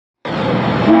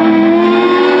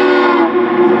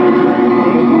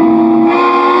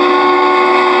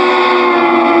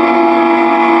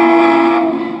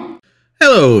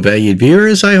valued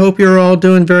viewers, I hope you're all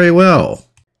doing very well.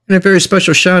 And a very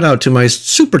special shout out to my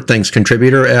super thanks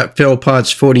contributor at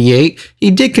PhilPotts48.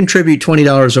 He did contribute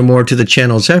 $20 or more to the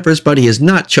channel's efforts, but he has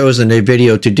not chosen a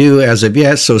video to do as of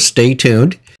yet, so stay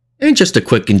tuned. And just a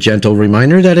quick and gentle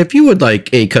reminder that if you would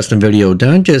like a custom video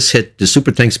done, just hit the super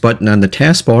thanks button on the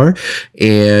taskbar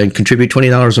and contribute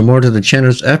 $20 or more to the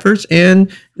channel's efforts,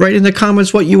 and write in the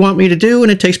comments what you want me to do,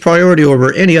 and it takes priority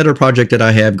over any other project that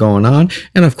I have going on.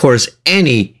 And of course,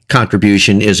 any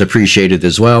contribution is appreciated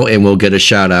as well, and we'll get a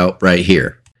shout out right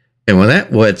here. And with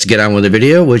that, let's get on with the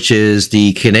video, which is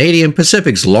the Canadian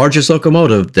Pacific's largest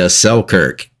locomotive, the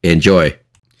Selkirk. Enjoy.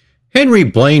 Henry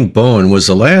Blaine Bowen was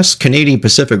the last Canadian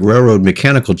Pacific Railroad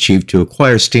mechanical chief to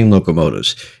acquire steam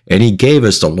locomotives, and he gave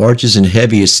us the largest and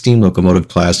heaviest steam locomotive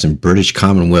class in British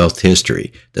Commonwealth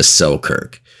history, the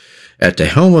Selkirk. At the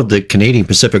helm of the Canadian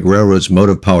Pacific Railroad's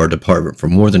motive power department for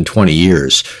more than 20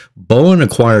 years, Bowen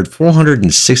acquired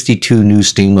 462 new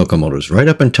steam locomotives right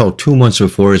up until 2 months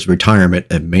before his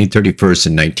retirement on May 31st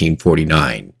in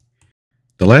 1949.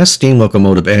 The last steam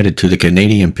locomotive added to the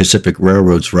Canadian Pacific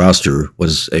Railroad's roster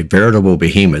was a veritable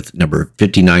behemoth, number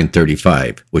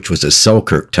 5935, which was a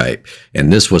Selkirk type,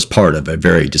 and this was part of a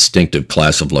very distinctive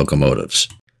class of locomotives.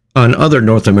 On other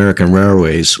North American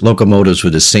railways, locomotives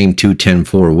with the same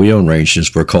 210-4 wheel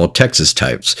arrangements were called Texas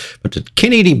types, but the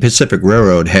Canadian Pacific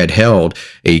Railroad had held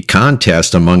a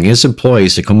contest among its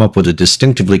employees to come up with a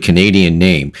distinctively Canadian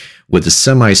name, with the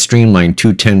semi-streamlined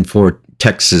 210-4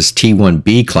 Texas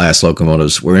T1B class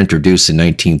locomotives were introduced in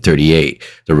 1938.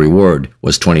 The reward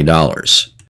was $20.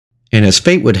 And as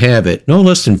fate would have it, no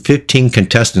less than 15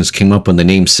 contestants came up with the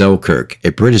name Selkirk,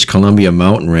 a British Columbia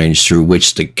mountain range through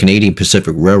which the Canadian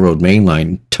Pacific Railroad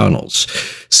mainline tunnels.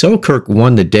 Selkirk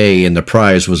won the day, and the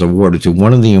prize was awarded to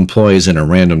one of the employees in a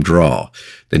random draw.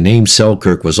 The name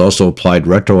Selkirk was also applied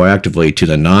retroactively to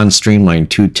the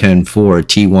non-streamlined 210-4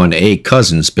 T1A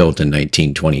Cousins built in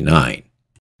 1929.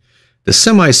 The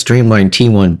semi-streamlined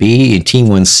T1B and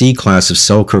T1C class of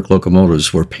Selkirk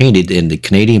locomotives were painted in the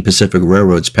Canadian Pacific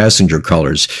Railroad's passenger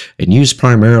colors and used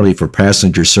primarily for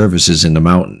passenger services in the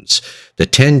mountains. The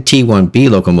 10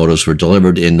 T1B locomotives were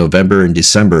delivered in November and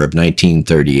December of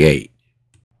 1938.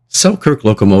 Selkirk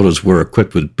locomotives were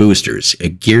equipped with boosters, a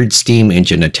geared steam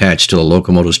engine attached to the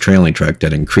locomotive's trailing track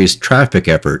that increased traffic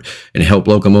effort and helped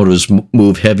locomotives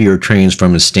move heavier trains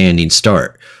from a standing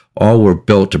start. All were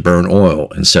built to burn oil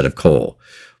instead of coal.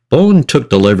 Bowen took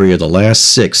delivery of the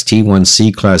last 6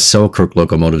 T1C class Selkirk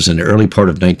locomotives in the early part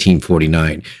of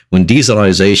 1949, when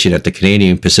dieselization at the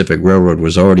Canadian Pacific Railroad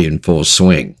was already in full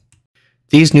swing.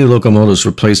 These new locomotives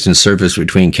were placed in service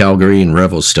between Calgary and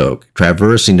Revelstoke,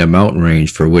 traversing the mountain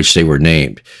range for which they were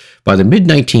named. By the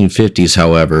mid-1950s,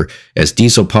 however, as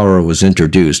diesel power was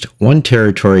introduced, one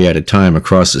territory at a time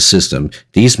across the system,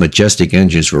 these majestic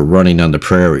engines were running on the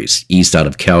prairies, east out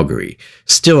of Calgary.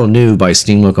 Still new by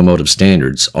steam locomotive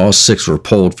standards, all 6 were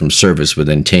pulled from service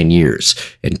within 10 years,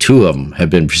 and 2 of them have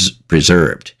been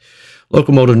preserved.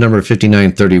 Locomotive number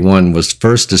 5931 was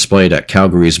first displayed at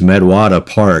Calgary's Medwata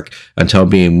Park until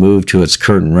being moved to its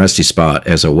current resting spot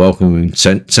as a welcoming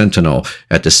sentinel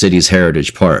at the city's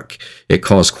Heritage Park. It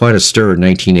caused quite a stir in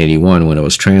 1981 when it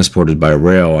was transported by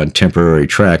rail on temporary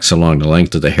tracks along the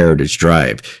length of the Heritage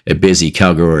Drive, a busy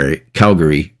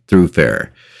Calgary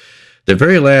thoroughfare. The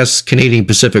very last Canadian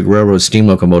Pacific Railroad steam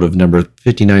locomotive, number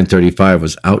 5935,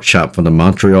 was outshot from the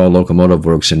Montreal Locomotive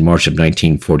Works in March of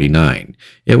 1949.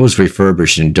 It was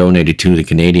refurbished and donated to the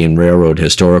Canadian Railroad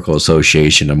Historical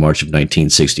Association in March of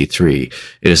 1963.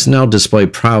 It is now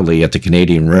displayed proudly at the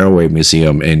Canadian Railway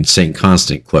Museum in St.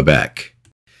 Constant, Quebec.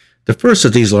 The first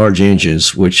of these large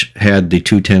engines, which had the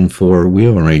 210-4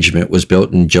 wheel arrangement, was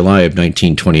built in July of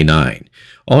 1929.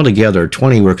 Altogether,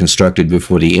 20 were constructed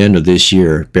before the end of this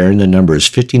year, bearing the numbers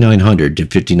 5900 to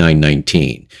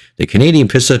 5919. The Canadian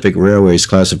Pacific Railway's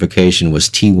classification was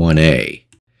T1A.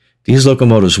 These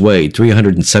locomotives weighed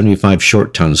 375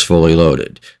 short tons fully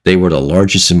loaded. They were the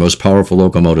largest and most powerful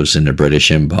locomotives in the British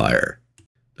Empire.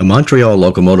 The Montreal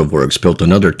Locomotive Works built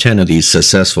another 10 of these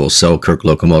successful Selkirk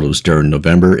locomotives during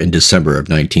November and December of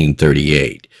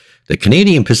 1938. The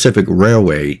Canadian Pacific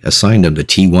Railway assigned them the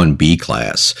T1B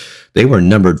class. They were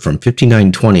numbered from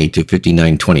 5920 to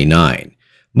 5929.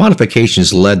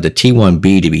 Modifications led the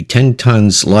T1B to be 10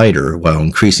 tons lighter while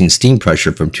increasing steam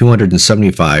pressure from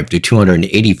 275 to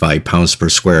 285 pounds per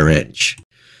square inch.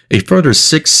 A further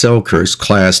 6 Selkirks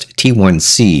classed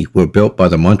T1C were built by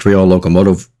the Montreal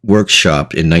Locomotive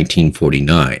Workshop in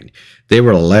 1949. They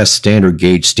were the last standard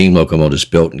gauge steam locomotives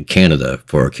built in Canada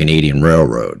for a Canadian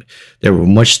railroad. They were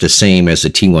much the same as the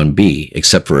T1B,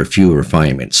 except for a few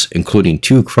refinements, including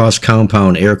 2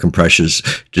 cross-compound air compressors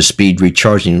to speed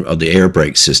recharging of the air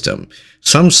brake system.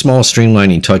 Some small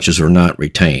streamlining touches were not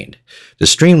retained. The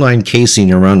streamlined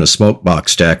casing around the smokebox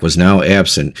stack was now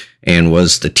absent and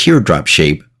was the teardrop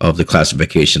shape of the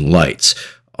classification lights.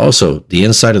 Also, the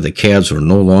inside of the cabs were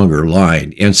no longer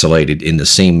lined, insulated in the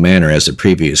same manner as the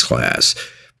previous class.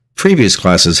 Previous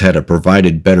classes had a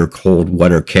provided better cold,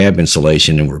 wetter cab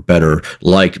insulation and were better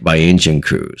liked by engine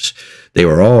crews. They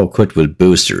were all equipped with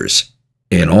boosters,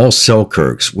 and all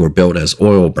Selkirks were built as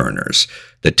oil burners.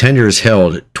 The tenders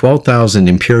held 12,000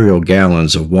 imperial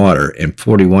gallons of water and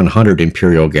 4,100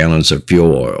 imperial gallons of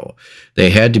fuel oil. They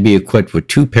had to be equipped with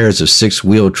 2 pairs of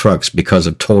 6-wheel trucks because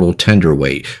of total tender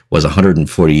weight was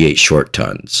 148 short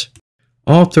tons.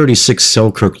 All 36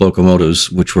 Selkirk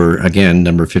locomotives, which were again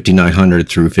number 5900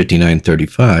 through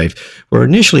 5935, were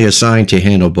initially assigned to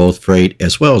handle both freight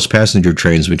as well as passenger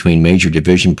trains between major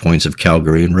division points of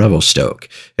Calgary and Revelstoke,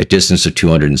 a distance of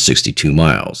 262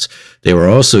 miles. They were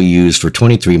also used for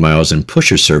 23 miles in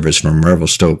pusher service from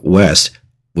Revelstoke West,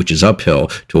 which is uphill,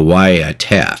 to Waiya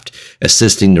Taft,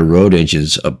 assisting the road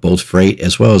engines of both freight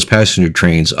as well as passenger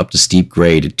trains up the steep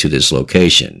grade to this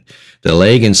location. The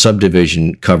Lagan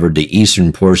subdivision covered the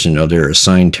eastern portion of their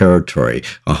assigned territory,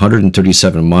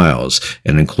 137 miles,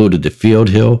 and included the Field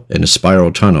Hill and the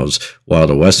Spiral Tunnels, while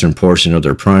the western portion of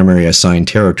their primary assigned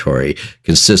territory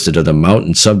consisted of the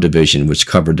Mountain subdivision, which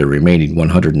covered the remaining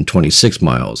 126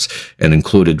 miles, and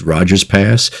included Rogers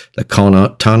Pass, the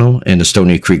Connaught Tunnel, and the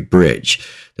Stony Creek Bridge.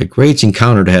 The grades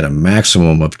encountered had a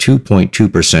maximum of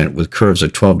 2.2% with curves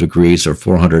of 12 degrees or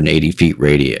 480 feet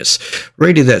radius.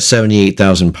 Rated at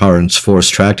 78,000 pounds force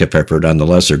tractive effort on the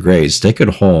lesser grades, they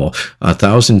could haul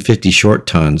 1,050 short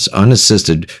tons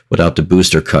unassisted without the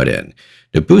booster cut in.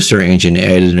 The booster engine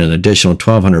added an additional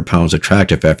 1,200 pounds of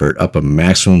tractive effort up a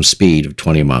maximum speed of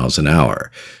 20 miles an hour.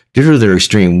 Due to their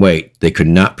extreme weight, they could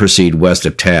not proceed west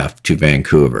of Taft to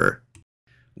Vancouver.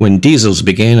 When diesels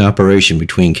began operation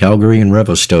between Calgary and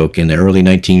Revelstoke in the early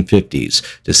 1950s,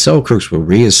 the Selkirks were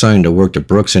reassigned to work the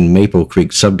Brooks and Maple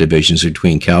Creek subdivisions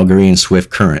between Calgary and Swift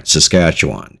Current,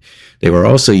 Saskatchewan. They were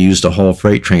also used to haul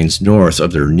freight trains north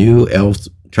of their new Elth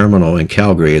terminal in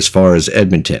Calgary as far as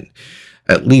Edmonton.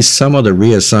 At least some of the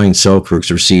reassigned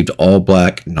Selkirks received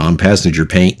all-black, non-passenger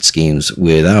paint schemes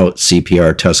without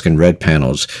CPR Tuscan red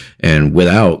panels and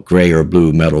without gray or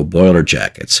blue metal boiler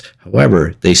jackets.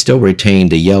 However, they still retained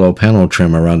the yellow panel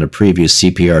trim around the previous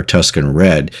CPR Tuscan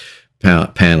red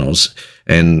panels,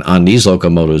 and on these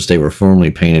locomotives they were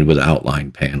formerly painted with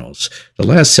outline panels. The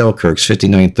last Selkirks,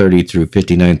 5930 through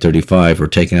 5935, were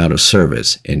taken out of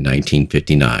service in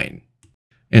 1959.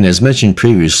 And as mentioned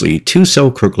previously, 2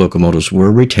 Selkirk locomotives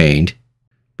were retained.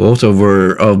 Both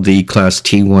were of the class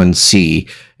T1C,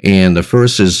 and the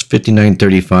first is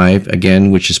 5935, again,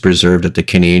 which is preserved at the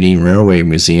Canadian Railway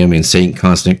Museum in St.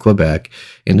 Constant, Quebec,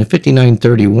 and the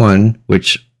 5931,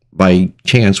 which by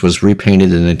chance was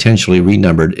repainted and intentionally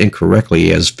renumbered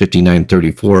incorrectly as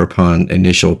 5934 upon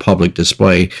initial public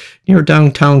display near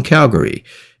downtown Calgary.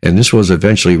 And this was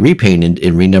eventually repainted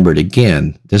and renumbered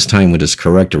again, this time with its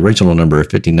correct original number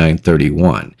of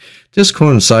 5931. This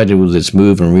coincided with its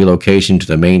move and relocation to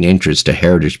the main entrance to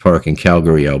Heritage Park in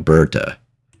Calgary, Alberta.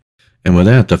 And with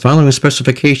that, the following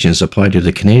specifications apply to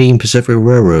the Canadian Pacific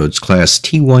Railroad's Class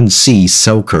T1C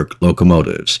Selkirk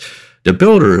locomotives. The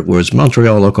builder was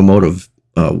Montreal Locomotive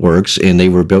Works, and they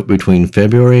were built between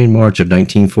February and March of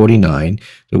 1949.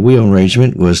 The wheel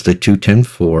arrangement was the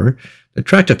 210-4. The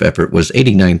tractive effort was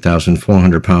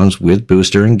 89,400 pounds with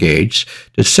booster engaged.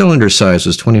 The cylinder size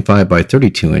was 25 by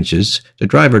 32 inches. The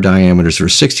driver diameters were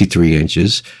 63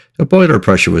 inches. The boiler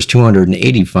pressure was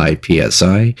 285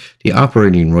 psi. The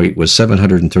operating weight was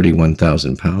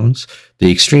 731,000 pounds. The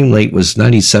extreme weight was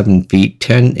 97 feet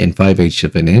 10 and 5/8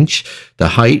 of an inch. The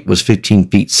height was 15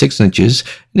 feet 6 inches.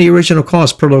 And the original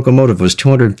cost per locomotive was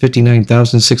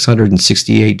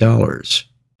 $259,668.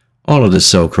 All of the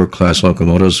Selkirk class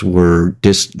locomotives were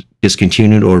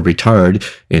discontinued or retired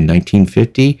in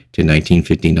 1950 to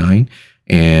 1959.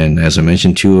 And as I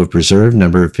mentioned, 2 have preserved,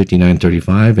 number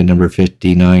 5935 and number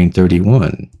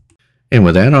 5931. And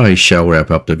with that, I shall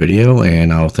wrap up the video,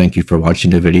 and I'll thank you for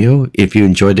watching the video. If you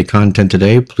enjoyed the content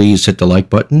today, please hit the like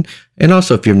button. And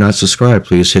also, if you're not subscribed,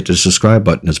 please hit the subscribe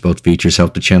button, as both features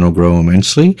help the channel grow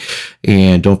immensely.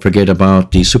 And don't forget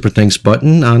about the Super Thanks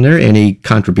button on there. Any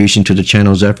contribution to the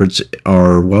channel's efforts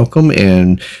are welcome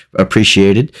and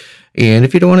appreciated. And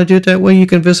if you don't want to do it that way, you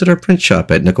can visit our print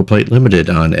shop at Nickel Plate Limited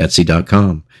on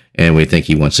Etsy.com. And we thank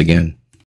you once again.